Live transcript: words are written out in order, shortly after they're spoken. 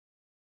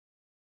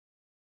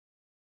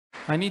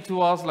I need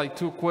to ask like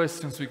 2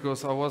 questions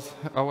because I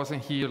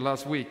wasn't here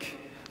last week.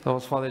 That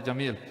was Father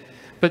Jamil.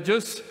 But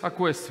just a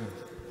question.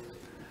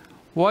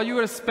 What are you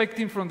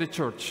expecting from the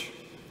church?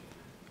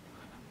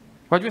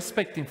 What are you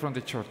expecting from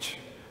the church?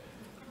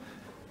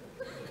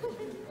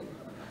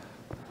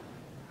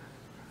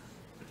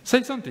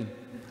 Say something.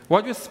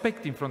 What are you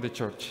expecting from the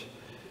church?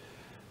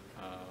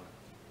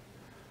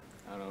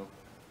 I don't know.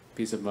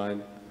 Peace of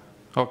mind.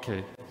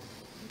 Okay.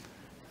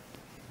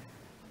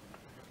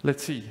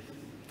 Let's see.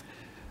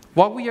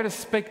 What we are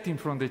expecting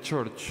from the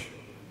church.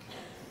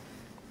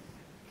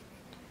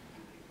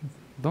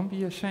 Don't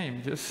be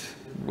ashamed. Just,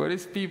 where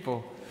is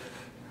people?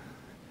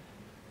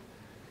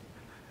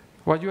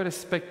 What you are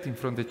expecting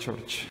from the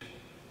church?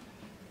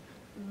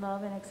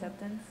 Love and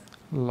acceptance.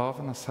 Love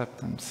and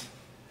acceptance.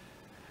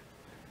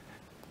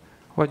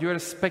 What you are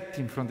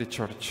expecting from the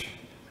church?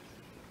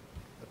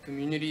 A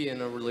community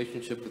and a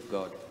relationship with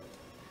God.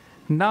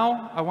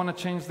 Now, I want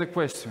to change the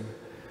question.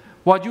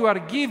 What you are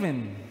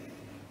giving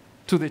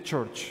to the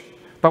church.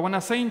 But when I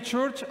say in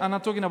church, I'm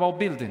not talking about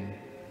building.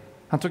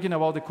 I'm talking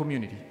about the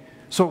community.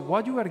 So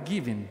what you are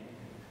giving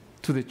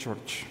to the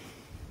church.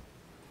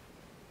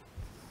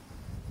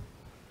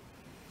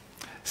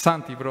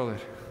 Santi, brother,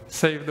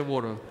 save the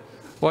world.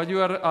 What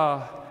you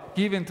are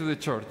giving to the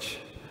church.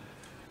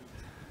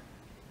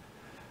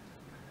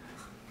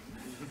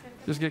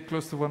 Just get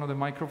close to one of the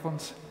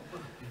microphones.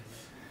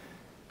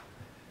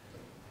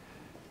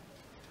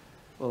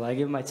 Well, I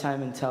give my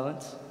time and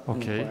talent.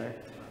 Okay.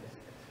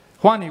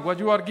 Juani, what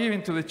you are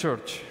giving to the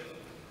church?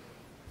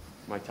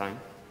 My time.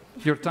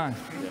 Your time.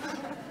 Yes.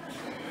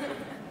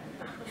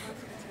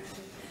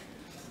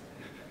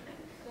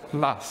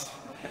 Last.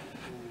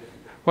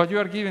 What you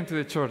are giving to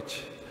the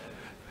church?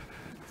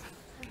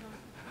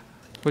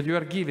 What you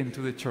are giving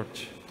to the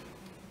church?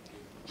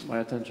 My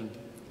attention.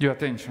 Your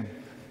attention.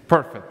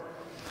 Perfect.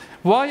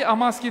 Why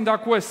I'm asking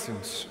that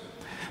questions?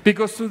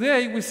 Because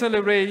today we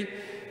celebrate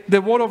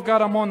the Word of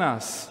God among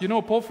us. You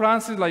know, Pope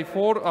Francis, like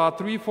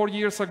 4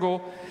 years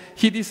ago,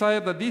 he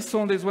decided that this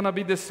Sunday is going to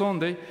be the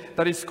Sunday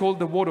that is called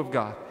the Word of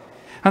God.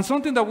 And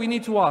something that we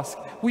need to ask,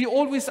 we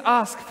always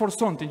ask for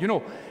something. You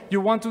know, you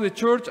want to the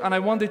church, and I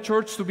want the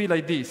church to be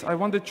like this. I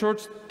want the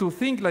church to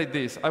think like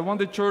this. I want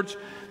the church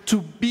to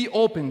be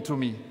open to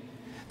me.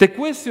 The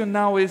question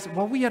now is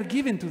what we are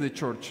giving to the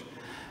church.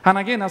 And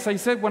again, as I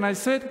said, when I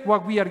said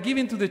what we are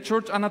giving to the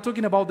church, I'm not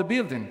talking about the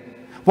building.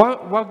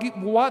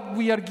 What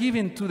we are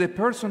giving to the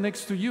person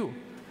next to you.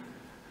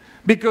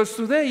 Because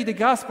today the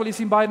gospel is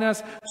inviting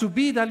us to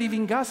be the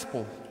living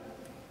gospel.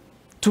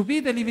 To be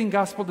the living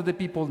gospel that the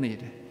people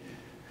need.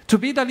 To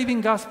be the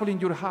living gospel in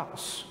your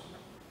house.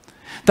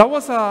 That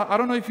was, I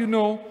don't know if you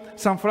know,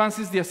 St.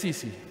 Francis de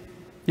Assisi.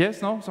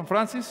 Yes, no? St.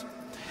 Francis?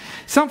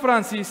 St.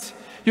 Francis,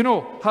 you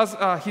know, has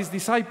his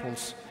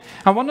disciples.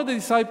 And one of the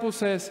disciples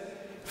says,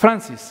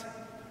 Francis,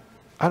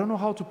 I don't know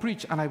how to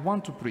preach, and I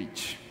want to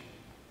preach.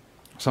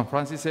 St.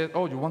 Francis said,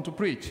 oh, you want to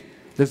preach?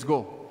 Let's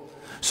go.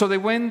 So they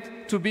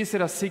went to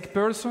visit a sick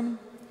person.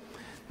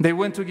 They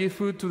went to give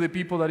food to the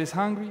people that is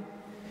hungry.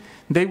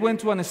 They went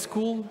to a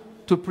school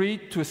to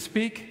preach, to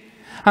speak.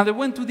 And they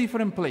went to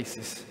different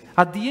places.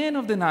 At the end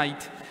of the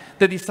night,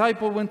 the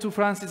disciple went to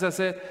Francis and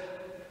said,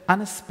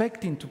 I'm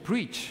expecting to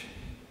preach.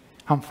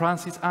 And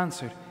Francis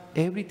answered,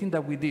 everything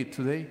that we did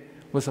today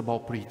was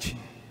about preaching.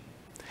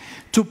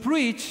 To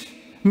preach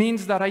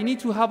means that I need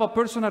to have a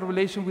personal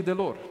relation with the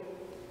Lord.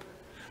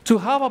 To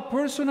have a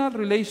personal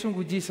relation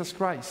with Jesus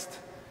Christ.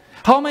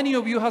 How many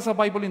of you has a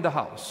Bible in the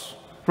house?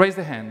 Raise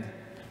the hand.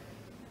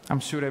 I'm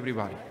sure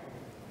everybody.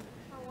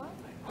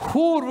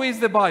 Who reads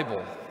the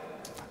Bible?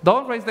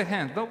 Don't raise the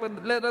hand.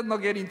 Don't, let us not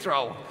get in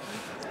trouble.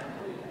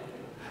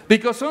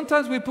 Because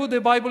sometimes we put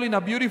the Bible in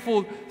a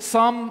beautiful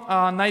Psalm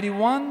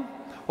 91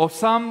 or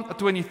Psalm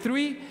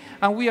 23,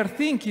 and we are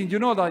thinking, you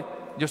know,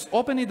 that just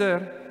open it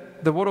there,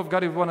 the Word of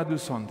God, if we want to do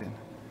something.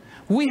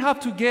 We have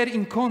to get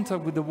in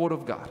contact with the Word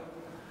of God.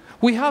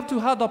 We have to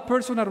have a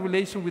personal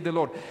relation with the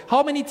Lord.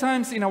 How many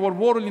times in our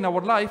world, in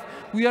our life,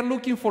 we are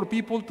looking for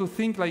people to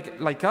think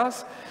like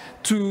us,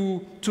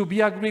 to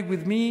be agree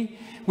with me.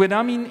 When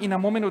I'm in a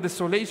moment of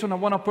desolation, I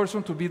want a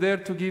person to be there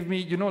to give me,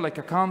 you know, like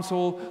a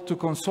counsel, to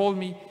console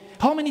me.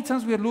 How many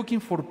times we are looking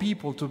for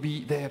people to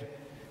be there?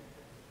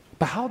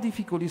 But how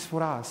difficult it is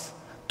for us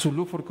to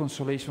look for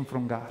consolation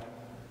from God?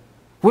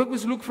 We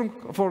always look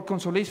for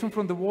consolation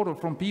from the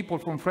world, from people,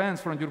 from friends,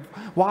 from your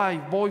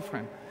wife,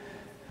 boyfriend.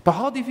 But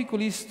how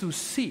difficult it is to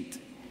sit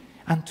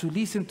and to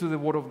listen to the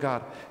Word of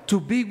God, to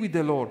be with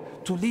the Lord,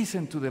 to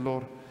listen to the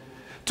Lord.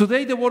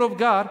 Today the Word of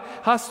God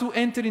has to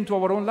enter into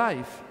our own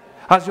life.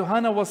 As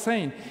Johanna was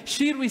saying,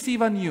 she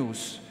received a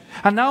news,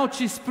 and now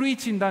she's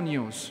preaching that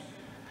news.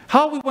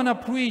 How we want to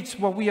preach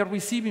what we are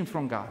receiving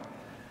from God?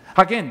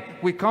 Again,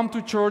 we come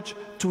to church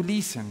to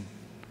listen.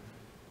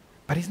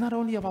 But it's not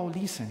only about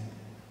listening.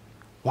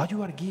 What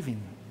you are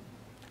giving,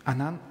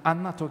 and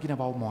I'm not talking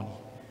about money.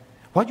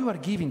 What you are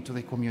giving to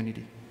the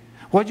community.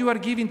 What you are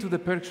giving to the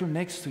person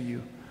next to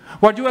you.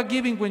 What you are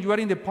giving when you are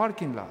in the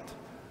parking lot.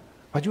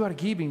 What you are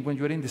giving when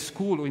you are in the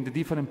school or in the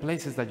different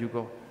places that you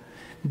go.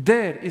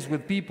 There is where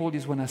people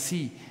is going to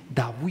see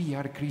that we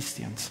are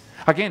Christians.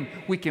 Again,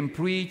 we can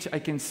preach, I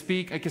can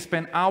speak, I can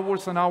spend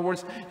hours and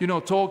hours,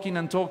 talking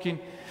and talking.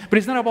 But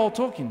it's not about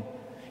talking.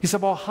 It's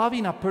about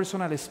having a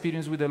personal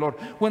experience with the Lord.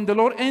 When the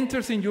Lord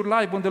enters in your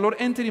life, when the Lord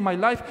enters in my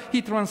life,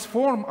 He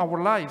transforms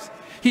our lives.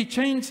 He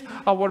changed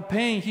our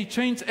pain. He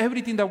changed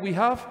everything that we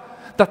have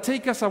that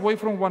take us away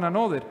from one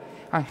another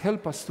and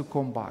help us to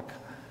come back.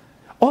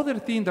 Other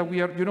thing that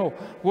we are,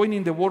 going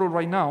in the world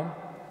right now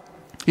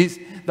is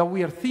that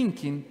we are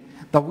thinking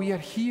that we are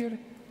here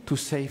to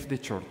save the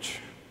church.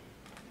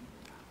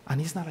 And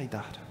it's not like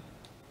that.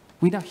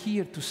 We're not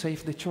here to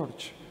save the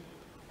church.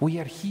 We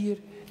are here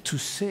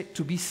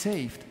to be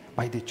saved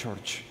by the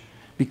church,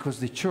 because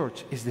the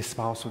church is the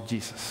spouse of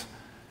Jesus.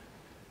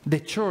 The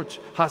church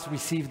has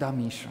received a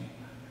mission.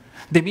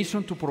 The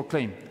mission to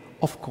proclaim,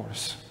 of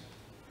course,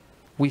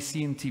 we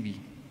see in TV.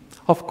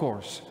 Of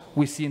course,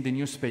 we see in the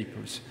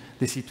newspapers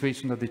the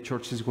situation that the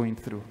church is going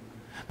through.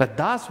 But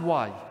that's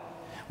why,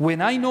 when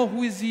I know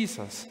who is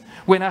Jesus,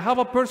 when I have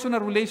a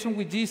personal relation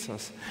with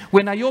Jesus,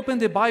 when I open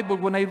the Bible,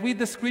 when I read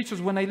the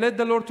scriptures, when I let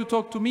the Lord to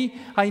talk to me,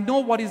 I know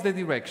what is the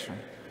direction.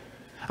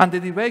 And the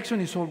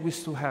direction is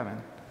always to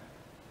heaven.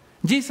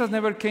 Jesus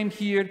never came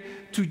here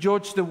to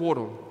judge the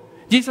world.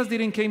 Jesus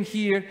didn't come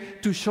here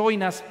to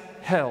showing us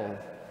hell.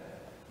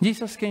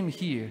 Jesus came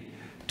here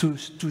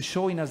to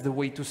showing us the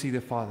way to see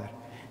the Father.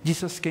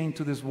 Jesus came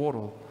to this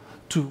world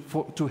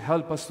to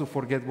help us to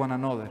forget one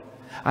another,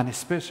 and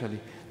especially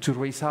to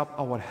raise up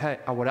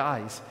our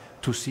eyes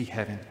to see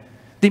heaven.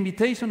 The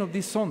invitation of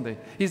this Sunday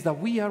is that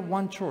we are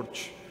one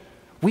church.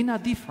 We're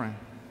not different.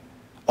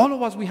 All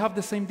of us, we have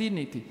the same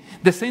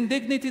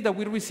dignity that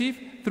we receive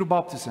through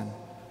baptism.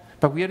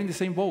 But we are in the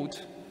same boat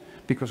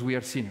because we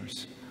are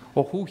sinners.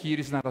 Or who here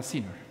is not a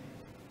sinner?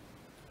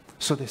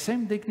 So the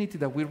same dignity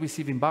that we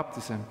receive in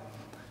baptism,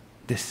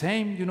 the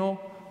same,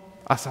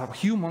 as our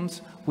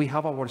humans, we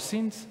have our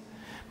sins,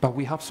 but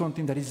we have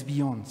something that is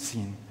beyond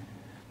sin.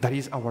 That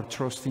is our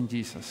trust in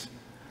Jesus.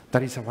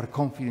 That is our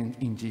confidence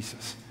in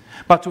Jesus.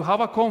 But to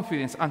have a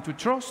confidence and to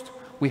trust,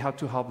 we have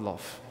to have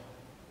love.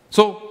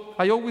 So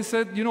I always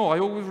said, I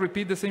always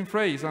repeat the same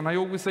phrase, and I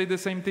always say the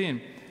same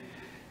thing.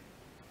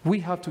 We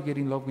have to get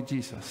in love with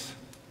Jesus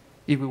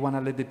if we want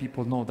to let the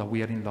people know that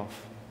we are in love.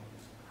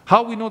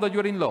 How we know that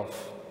you're in love?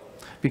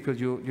 Because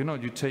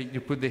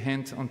you put the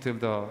hand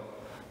until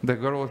the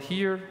girl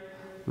here,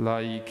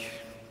 like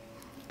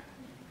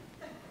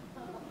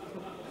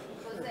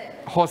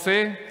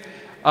Jose.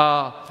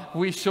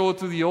 We show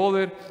to the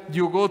other,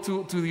 you go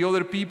to the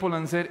other people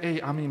and say,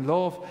 hey, I'm in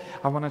love.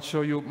 I want to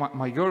show you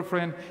my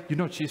girlfriend.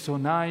 She's so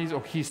nice,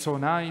 or he's so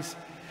nice.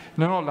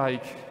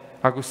 Like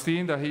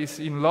Agustin, that he's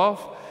in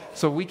love.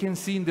 So we can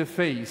see in the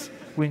face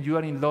when you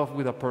are in love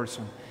with a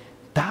person.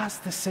 That's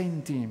the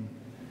same thing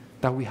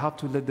that we have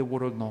to let the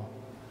world know,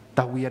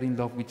 that we are in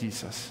love with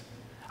Jesus.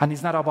 And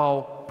it's not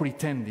about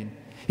pretending.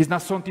 It's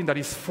not something that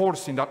is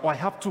forcing, that I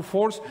have to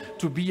force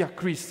to be a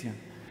Christian.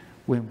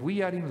 When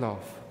we are in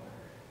love,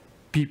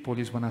 people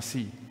is going to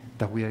see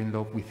that we are in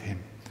love with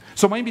Him.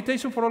 So my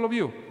invitation for all of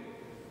you,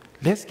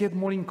 let's get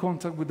more in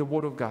contact with the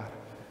Word of God.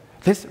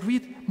 Let's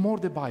read more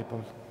the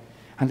Bible,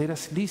 and let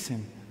us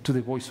listen to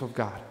the voice of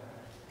God.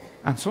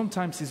 And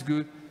sometimes it's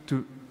good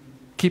to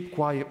keep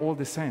quiet all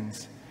the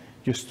sense,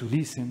 just to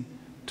listen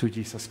to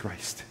Jesus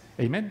Christ.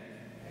 Amen.